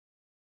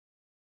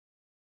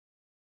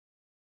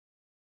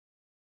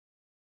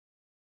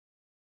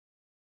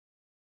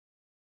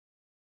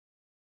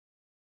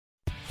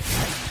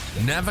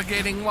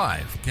Navigating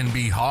life can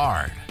be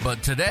hard,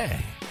 but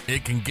today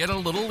it can get a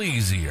little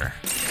easier.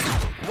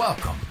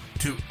 Welcome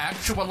to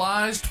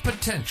Actualized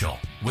Potential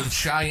with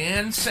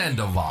Cheyenne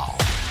Sandoval.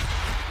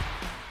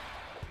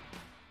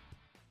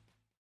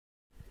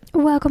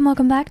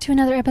 Welcome back to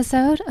another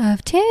episode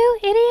of Two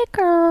Idiot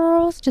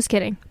Girls. Just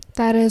kidding.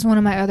 That is one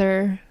of my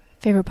other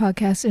favorite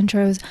podcast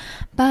intros,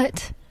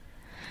 but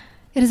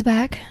it is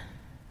back.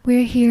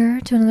 We're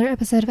here to another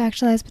episode of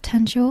Actualized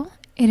Potential.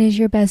 It is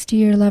your bestie,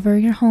 your lover,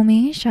 your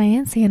homie,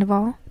 Cheyenne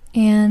Sandoval,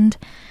 and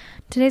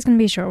today's going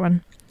to be a short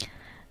one.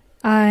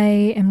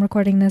 I am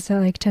recording this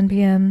at like 10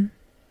 p.m.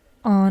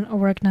 on a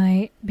work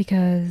night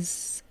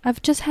because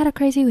I've just had a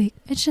crazy week.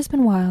 It's just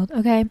been wild,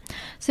 okay?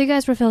 So you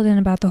guys were filled in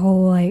about the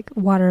whole like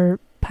water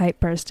pipe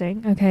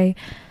bursting, okay?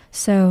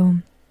 So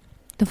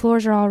the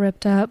floors are all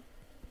ripped up,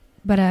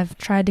 but I've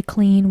tried to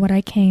clean what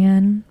I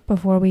can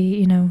before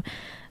we,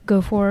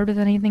 go forward with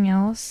anything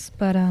else.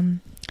 But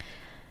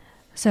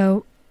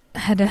so I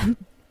had to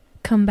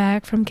come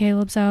back from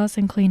Caleb's house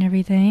and clean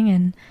everything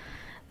and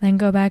then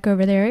go back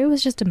over there. It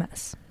was just a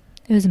mess.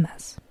 It was a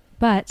mess.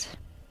 But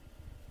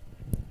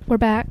we're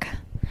back.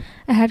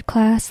 I had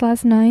class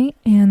last night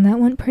and that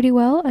went pretty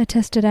well. I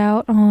tested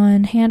out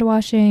on hand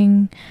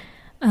washing,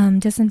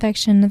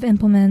 disinfection of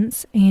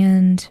implements,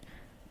 and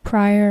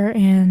prior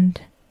and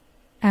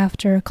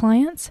after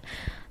clients.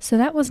 So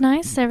that was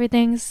nice.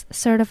 Everything's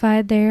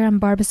certified there. I'm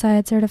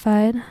Barbicide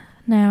certified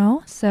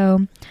now.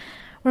 So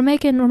we're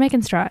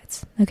making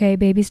strides. Okay,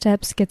 baby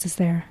steps gets us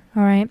there.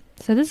 All right.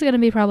 So this is going to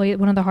be probably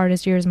one of the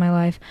hardest years of my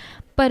life,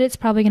 but it's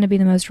probably going to be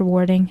the most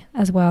rewarding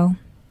as well.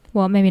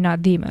 Well, maybe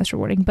not the most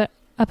rewarding, but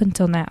up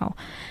until now.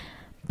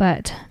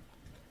 But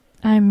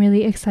I'm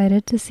really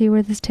excited to see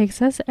where this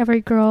takes us.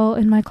 Every girl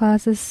in my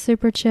class is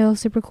super chill,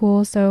 super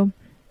cool. So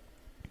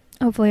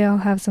hopefully I'll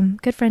have some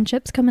good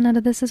friendships coming out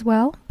of this as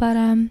well. But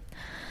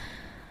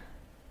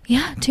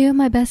yeah, two of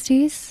my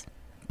besties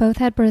both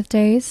had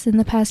birthdays in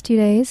the past 2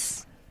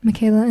 days.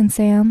 Michaela and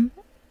Sam.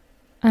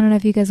 I don't know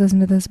if you guys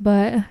listen to this,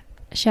 but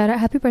shout out,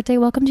 happy birthday,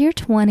 welcome to your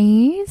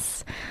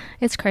 20s.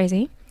 It's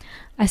crazy.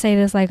 I say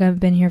this like I've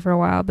been here for a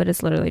while, but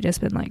it's literally just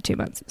been like 2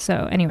 months.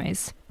 So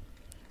anyways,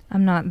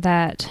 I'm not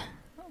that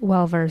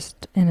well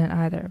versed in it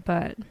either,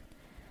 but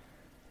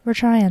we're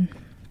trying.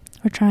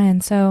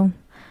 So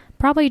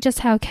probably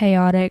just how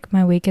chaotic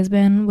my week has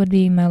been would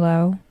be my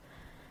low.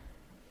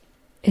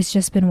 It's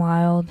just been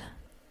wild,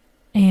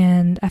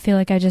 and I feel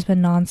like I've just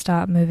been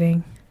nonstop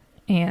moving,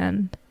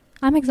 and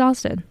I'm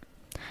exhausted.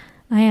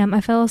 I am.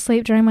 I fell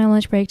asleep during my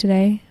lunch break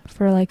today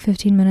for like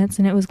 15 minutes,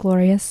 and it was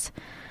glorious.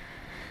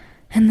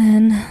 And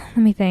then, let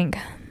me think.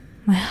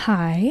 My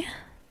high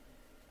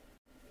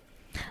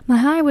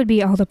would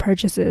be all the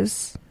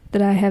purchases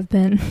that I have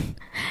been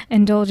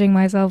indulging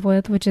myself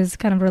with, which is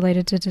kind of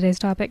related to today's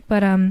topic.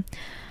 But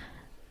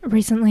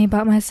recently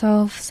bought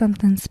myself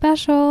something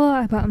special.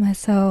 I bought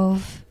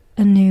myself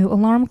a new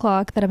alarm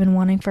clock that I've been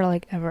wanting for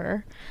like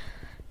ever.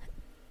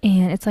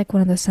 And it's like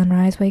one of the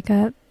sunrise wake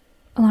up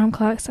alarm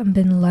clocks. I've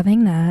been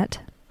loving that.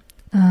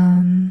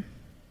 Let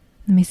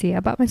me see. I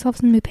bought myself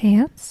some new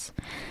pants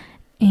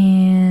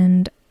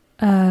and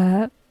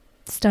a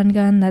stun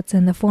gun that's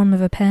in the form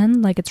of a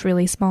pen. Like it's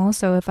really small.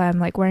 So if I'm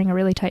like wearing a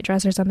really tight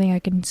dress or something, I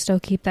can still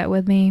keep that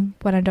with me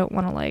when I don't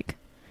want to like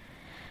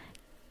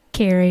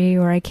carry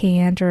or I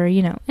can't or,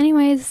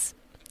 anyways,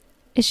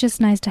 it's just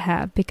nice to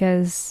have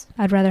because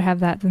I'd rather have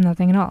that than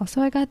nothing at all.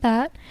 So I got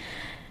that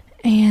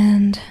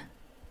and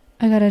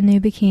I got a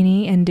new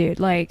bikini, and dude,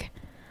 like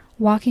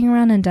walking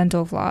around in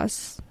dental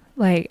floss,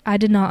 like I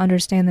did not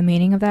understand the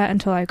meaning of that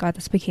until I got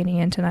this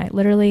bikini in tonight.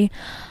 Literally,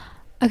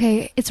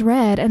 okay, it's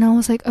red, and I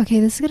was like, okay,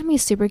 this is gonna be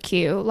super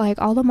cute. Like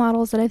all the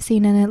models that I've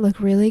seen in it look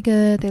really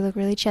good. They look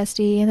really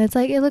chesty, and it's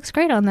like it looks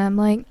great on them.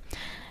 Like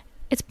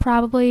it's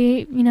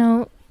probably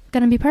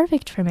gonna be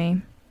perfect for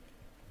me.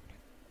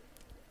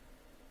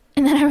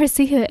 And then I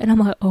receive it, and I'm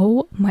like,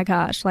 oh my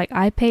gosh, like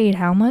I paid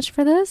how much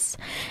for this?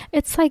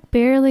 It's like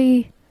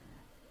barely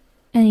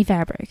any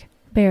fabric,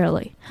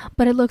 barely,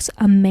 but it looks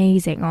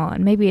amazing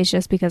on. Maybe it's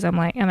just because I'm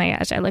like, oh my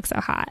gosh, I look so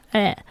hot.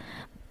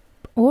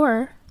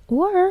 Or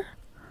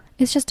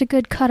it's just a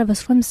good cut of a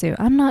swimsuit.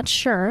 I'm not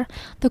sure.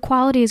 The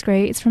quality is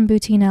great. It's from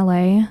Boutique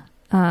LA.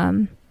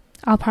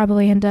 I'll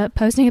probably end up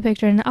posting a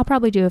picture, and I'll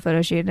probably do a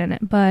photo shoot in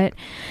it, but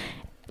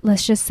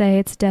let's just say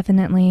it's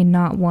definitely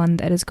not one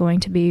that is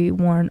going to be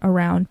worn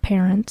around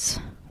parents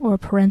or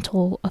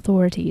parental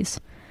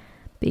authorities,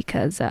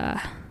 because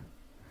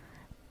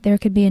there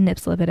could be a nip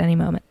slip at any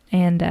moment.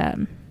 And,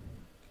 I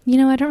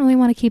don't really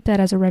want to keep that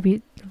as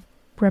a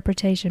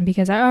reputation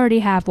because I already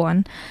have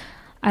one.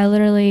 I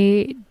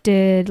literally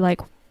did I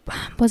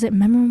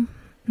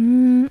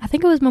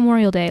think it was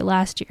Memorial Day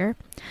last year.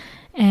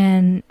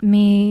 And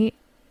me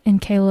and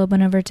Caleb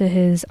went over to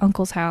his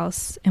uncle's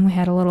house and we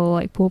had a little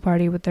like pool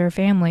party with their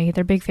family,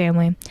 their big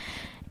family.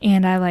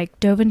 And I like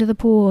dove into the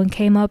pool and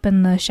came up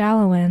in the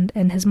shallow end,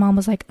 and his mom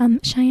was like,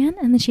 Cheyenne?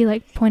 And then she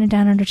like pointed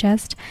down at her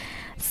chest.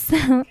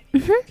 So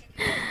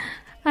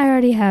I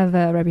already have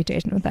a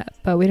reputation with that,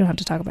 but we don't have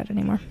to talk about it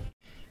anymore.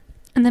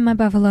 And then my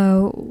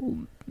buffalo,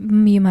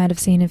 you might have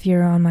seen if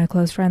you're on my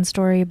close friend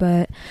story,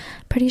 but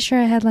pretty sure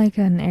I had like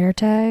an air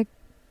tag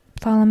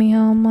follow me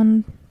home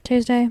on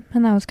Tuesday,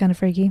 and that was kind of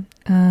freaky.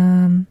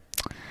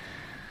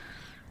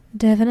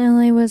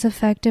 Definitely was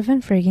effective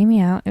in freaking me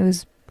out.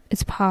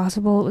 It's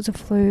possible it was a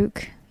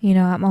fluke. You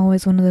know, I'm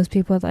always one of those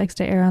people that likes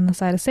to err on the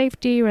side of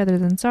safety rather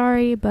than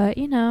sorry, but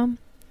you know.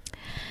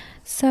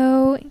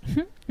 So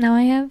now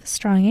I have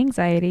strong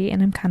anxiety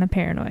and I'm kind of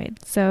paranoid.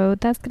 So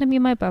that's going to be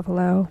my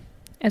buffalo.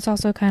 It's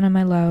also kind of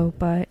my low,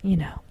 but you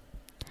know.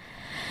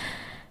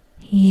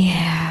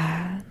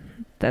 Yeah,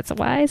 that's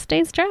why I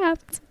stay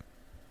strapped.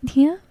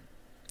 Yeah.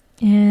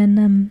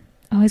 And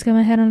always got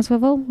my head on a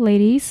swivel.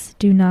 Ladies,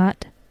 do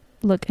not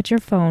look at your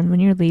phone when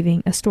you're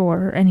leaving a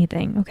store or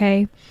anything,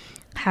 okay?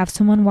 Have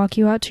someone walk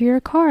you out to your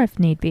car if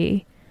need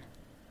be.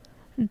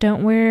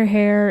 Don't wear your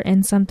hair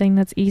in something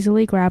that's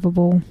easily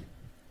grabbable.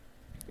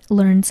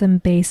 Learn some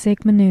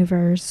basic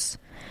maneuvers.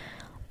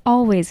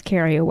 Always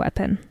carry a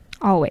weapon.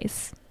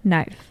 Always.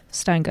 Knife,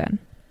 stun gun,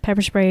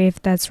 pepper spray if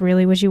that's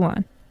really what you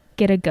want.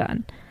 Get a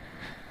gun.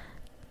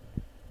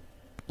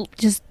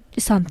 Just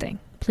something,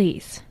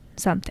 please.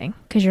 Something.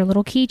 Because your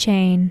little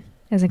keychain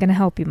isn't going to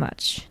help you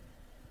much.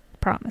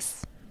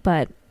 Promise.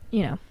 But,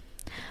 you know,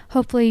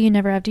 hopefully you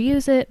never have to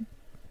use it.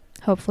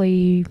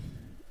 Hopefully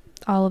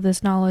all of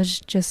this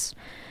knowledge just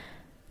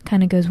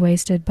kind of goes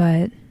wasted,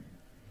 but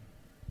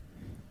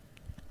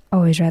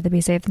always rather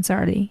be safe than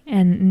sorry.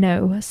 And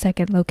no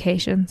second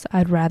locations.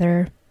 I'd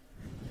rather,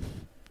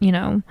 you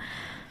know,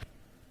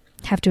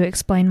 have to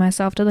explain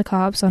myself to the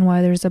cops on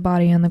why there's a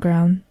body on the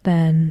ground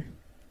than,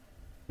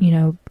 you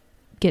know,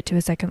 get to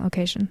a second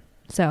location.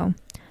 So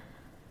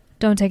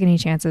don't take any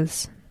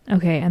chances.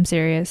 Okay, I'm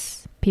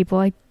serious. People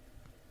like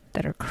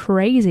that are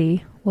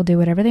crazy will do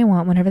whatever they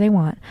want whenever they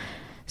want.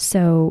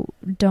 So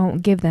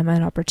don't give them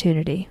an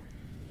opportunity.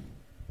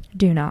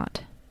 Do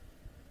not.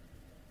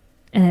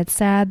 And it's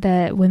sad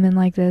that women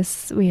like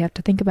this, we have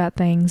to think about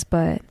things,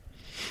 but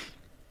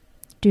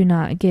do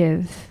not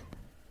give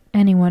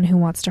anyone who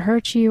wants to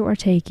hurt you or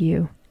take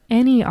you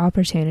any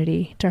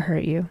opportunity to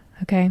hurt you,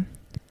 okay?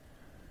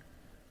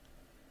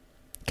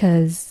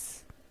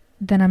 Because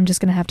then I'm just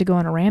going to have to go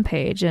on a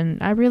rampage,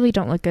 and I really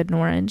don't look good in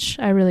orange.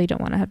 I really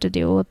don't want to have to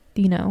deal with,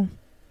 you know,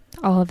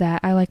 all of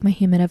that. I like my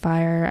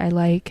humidifier. I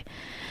like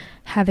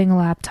having a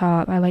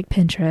laptop. I like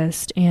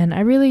Pinterest. And I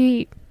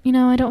really, you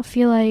know, I don't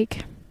feel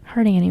like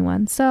hurting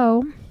anyone.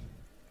 So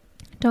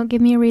don't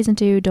give me a reason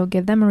to. Don't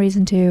give them a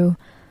reason to.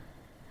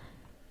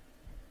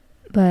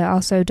 But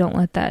also don't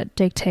let that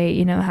dictate,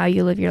 you know, how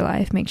you live your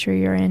life. Make sure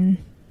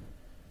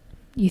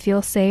you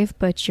feel safe,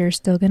 but you're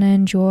still going to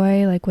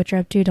enjoy like what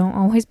you're up to. Don't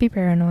always be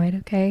paranoid,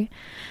 okay?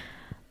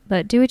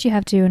 But do what you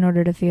have to in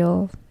order to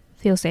feel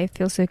safe,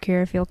 feel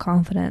secure, feel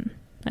confident.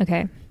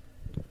 Okay.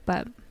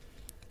 But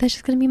that's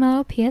just going to be my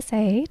little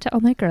PSA to all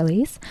my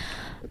girlies.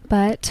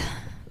 But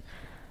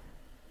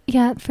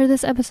yeah, for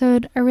this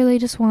episode, I really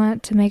just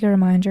want to make a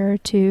reminder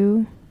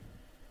to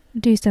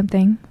do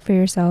something for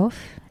yourself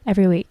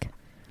every week.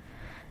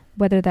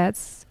 Whether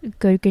that's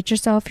go get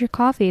yourself your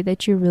coffee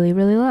that you really,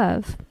 really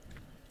love.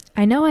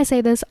 I know I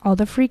say this all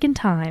the freaking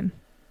time.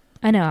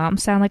 I know, I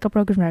sound like a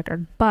broken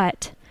record,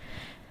 but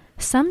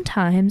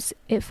sometimes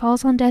it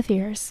falls on deaf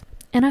ears.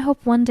 And I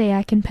hope one day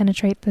I can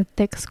penetrate the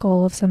thick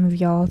skull of some of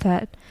y'all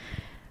that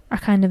are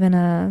kind of in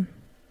a...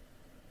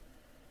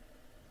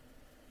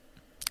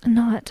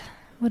 not...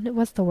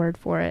 what's the word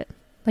for it?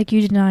 Like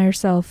you deny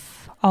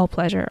yourself all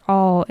pleasure,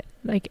 all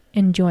like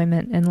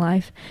enjoyment in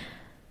life.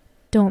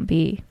 Don't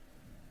be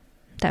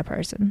that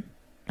person.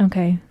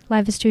 Okay,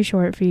 life is too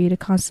short for you to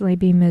constantly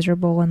be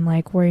miserable and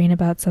like worrying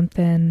about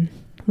something,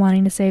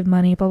 wanting to save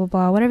money, blah blah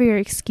blah, whatever your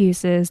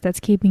excuse is that's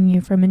keeping you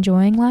from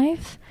enjoying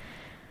life.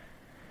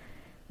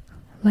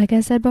 Like I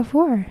said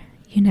before,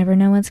 you never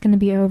know when it's going to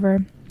be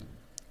over.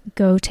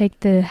 Go take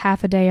the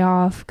half a day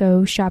off,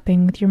 go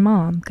shopping with your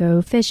mom,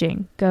 go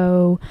fishing,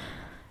 go,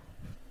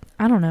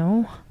 I don't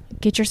know,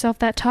 get yourself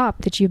that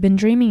top that you've been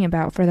dreaming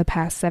about for the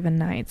past 7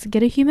 nights.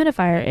 Get a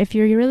humidifier if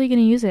you're really going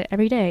to use it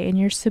every day and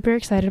you're super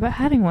excited about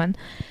having one.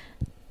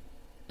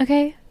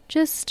 Okay,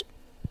 just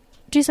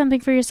do something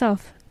for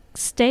yourself.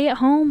 Stay at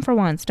home for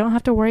once. Don't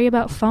have to worry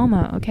about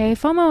FOMO, okay?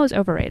 FOMO is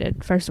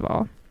overrated, first of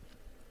all.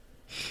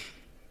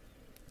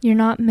 You're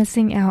not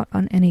missing out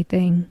on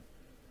anything.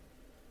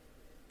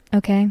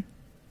 Okay?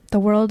 The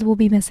world will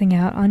be missing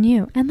out on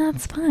you, and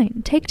that's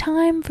fine. Take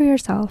time for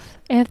yourself.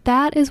 If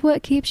that is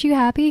what keeps you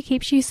happy,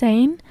 keeps you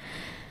sane,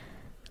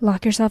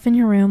 lock yourself in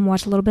your room,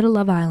 watch a little bit of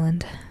Love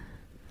Island.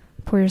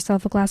 Pour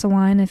yourself a glass of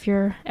wine if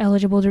you're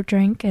eligible to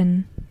drink,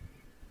 and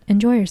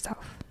enjoy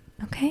yourself.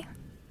 Okay?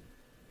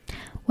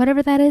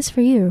 Whatever that is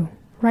for you,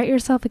 write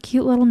yourself a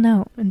cute little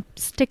note and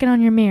stick it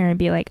on your mirror and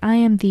be like, I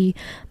am the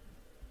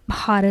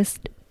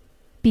hottest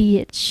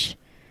bitch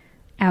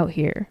out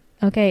here.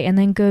 Okay, and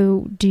then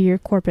go do your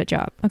corporate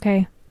job,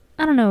 okay?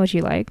 I don't know what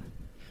you like.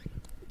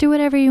 Do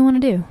whatever you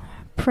want to do.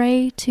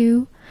 Pray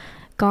to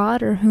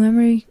God or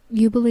whoever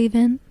you believe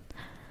in.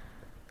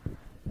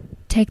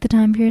 Take the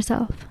time for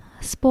yourself.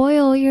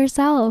 spoil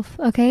yourself,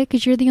 okay?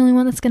 Because you're the only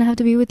one that's going to have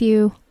to be with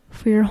you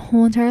for your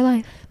whole entire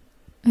life,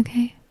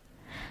 okay?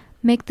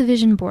 Make the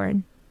vision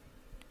board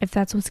if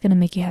that's what's going to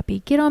make you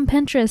happy. Get on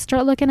Pinterest.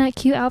 Start looking at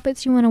cute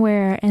outfits you want to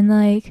wear. And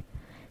like,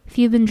 if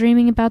you've been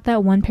dreaming about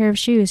that one pair of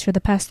shoes for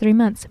the past 3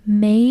 months,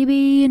 maybe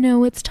you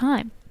know it's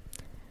time.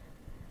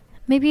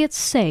 Maybe it's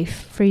safe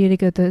for you to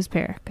get those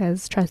pair.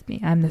 Because trust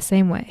me, I'm the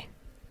same way.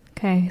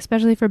 Okay?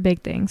 Especially for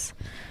big things.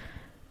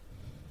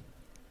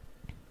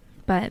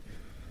 But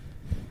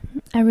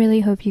I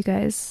really hope you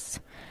guys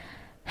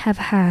have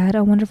had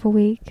a wonderful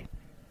week.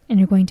 And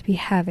you're going to be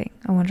having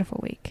a wonderful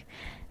week.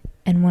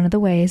 And one of the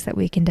ways that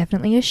we can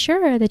definitely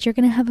assure that you're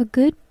going to have a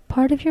good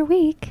part of your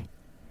week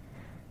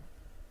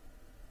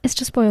is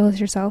to spoil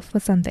yourself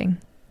with something.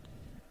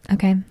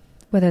 Okay?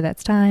 Whether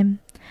that's time,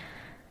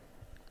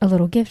 a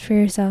little gift for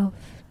yourself,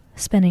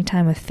 spending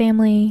time with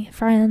family,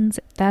 friends,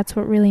 if that's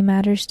what really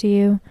matters to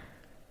you,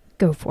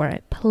 go for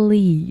it.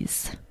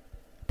 Please.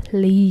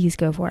 Please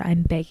go for it.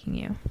 I'm begging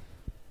you.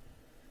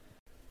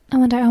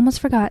 Oh, and I almost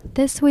forgot.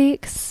 This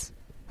week's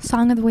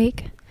Song of the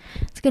Week,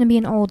 it's going to be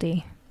an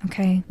oldie.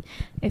 Okay,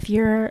 if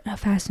you're a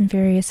Fast and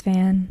Furious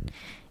fan,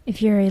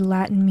 if you're a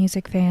Latin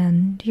music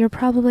fan, you're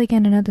probably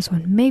going to know this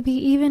one. Maybe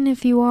even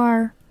if you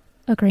are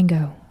a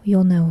gringo,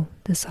 you'll know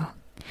this song.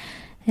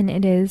 And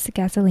it is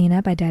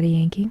Gasolina by Daddy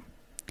Yankee.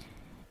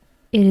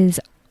 It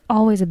is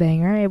always a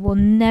banger. It will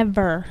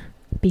never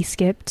be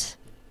skipped.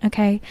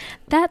 Okay,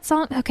 that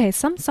song, okay,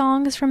 some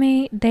songs for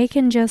me, they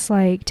can just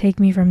like take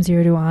me from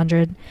 0 to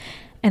 100.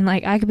 And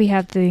like, I could be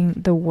having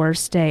the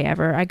worst day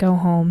ever. I go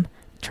home,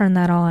 turn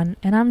that on,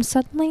 and I'm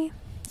suddenly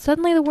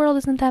the world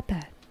isn't that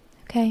bad.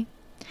 Okay?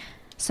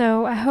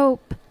 So I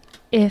hope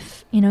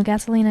if,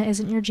 Gasolina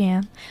isn't your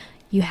jam,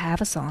 you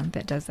have a song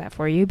that does that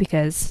for you,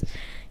 because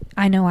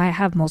I know I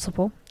have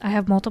multiple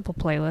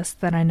playlists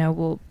that I know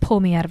will pull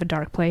me out of a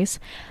dark place.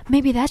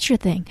 Maybe that's your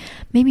thing.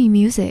 Maybe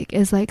music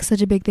is like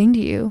such a big thing to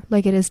you,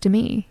 like it is to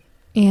me.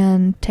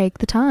 And take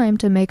the time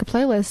to make a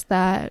playlist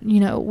that,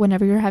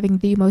 whenever you're having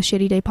the most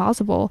shitty day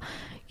possible,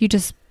 you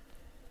just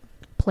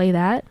play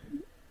that.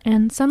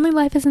 And suddenly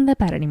life isn't that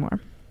bad anymore.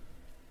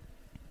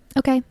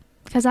 Okay?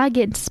 Because I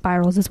get into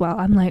spirals as well.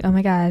 I'm like, oh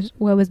my gosh,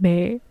 woe is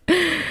me.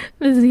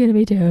 This is going to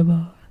be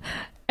terrible.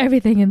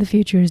 Everything in the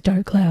future is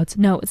dark clouds.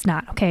 No, it's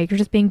not. Okay? You're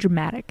just being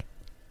dramatic.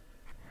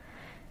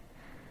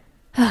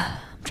 I'm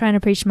trying to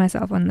preach to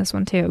myself on this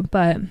one too.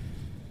 But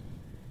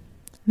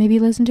maybe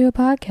listen to a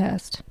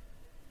podcast.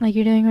 Like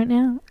you're doing right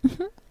now.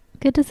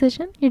 Good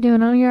decision. You're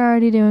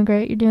already doing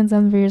great. You're doing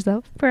something for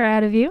yourself.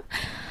 Proud of you.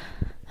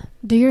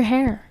 Do your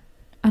hair.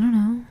 I don't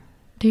know.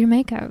 Do your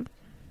makeup.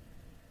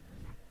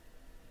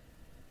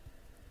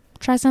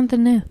 Try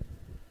something new.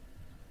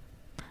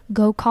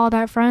 Go call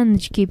that friend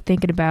that you keep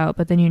thinking about,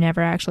 but then you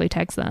never actually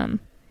text them.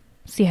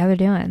 See how they're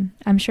doing.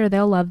 I'm sure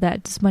they'll love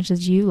that as much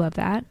as you love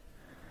that.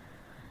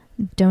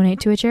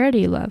 Donate to a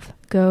charity you love.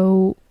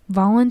 Go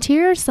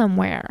volunteer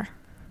somewhere.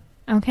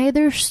 Okay?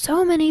 There's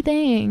so many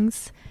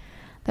things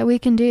that we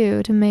can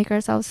do to make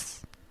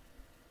ourselves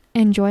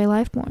enjoy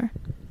life more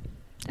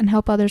and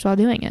help others while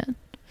doing it.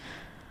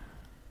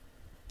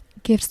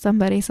 Gift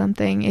somebody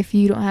something if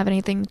you don't have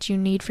anything that you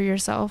need for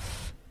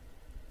yourself.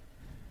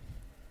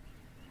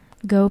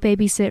 Go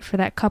babysit for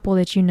that couple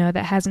that you know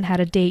that hasn't had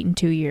a date in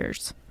 2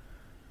 years.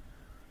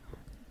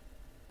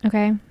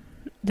 Okay?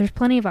 There's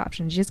plenty of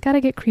options. You just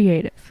gotta get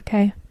creative,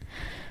 okay?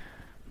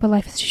 But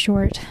life is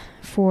short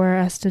for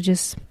us to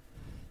just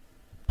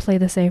play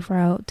the safe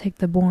route, take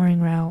the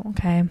boring route,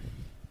 okay?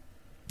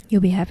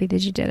 You'll be happy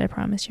that you did, I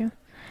promise you.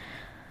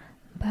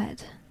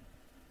 But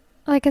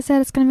like I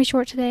said, it's going to be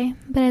short today,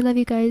 but I love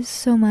you guys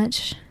so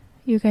much.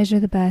 You guys are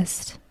the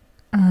best.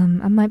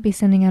 I might be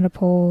sending out a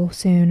poll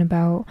soon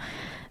about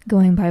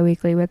going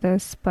bi-weekly with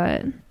this,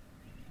 but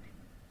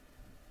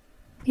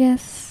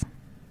yes,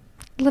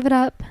 live it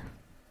up.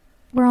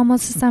 We're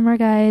almost to summer,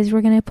 guys.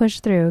 We're going to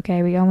push through,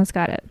 okay? We almost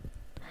got it.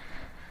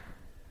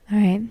 All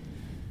right.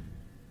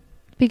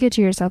 Be good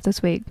to yourself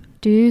this week.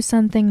 Do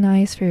something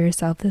nice for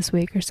yourself this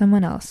week or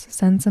someone else.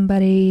 Send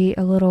somebody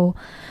a little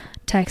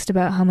text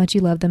about how much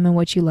you love them and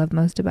what you love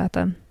most about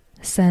them.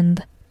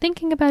 Send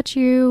thinking about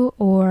you,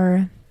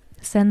 or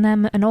send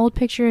them an old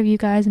picture of you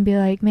guys and be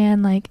like,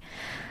 man, like,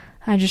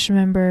 I just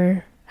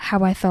remember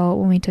how I felt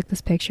when we took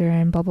this picture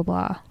and blah, blah,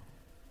 blah.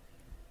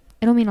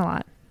 It'll mean a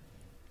lot.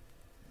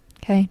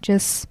 Okay?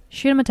 Just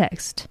shoot them a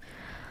text.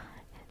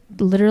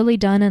 Literally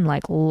done in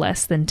like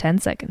less than 10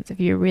 seconds if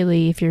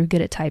you're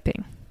good at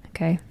typing.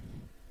 Okay?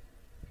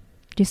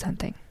 Do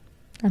something.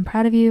 I'm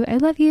proud of you. I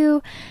love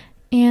you.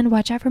 And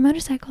watch out for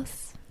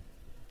motorcycles.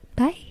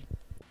 Bye.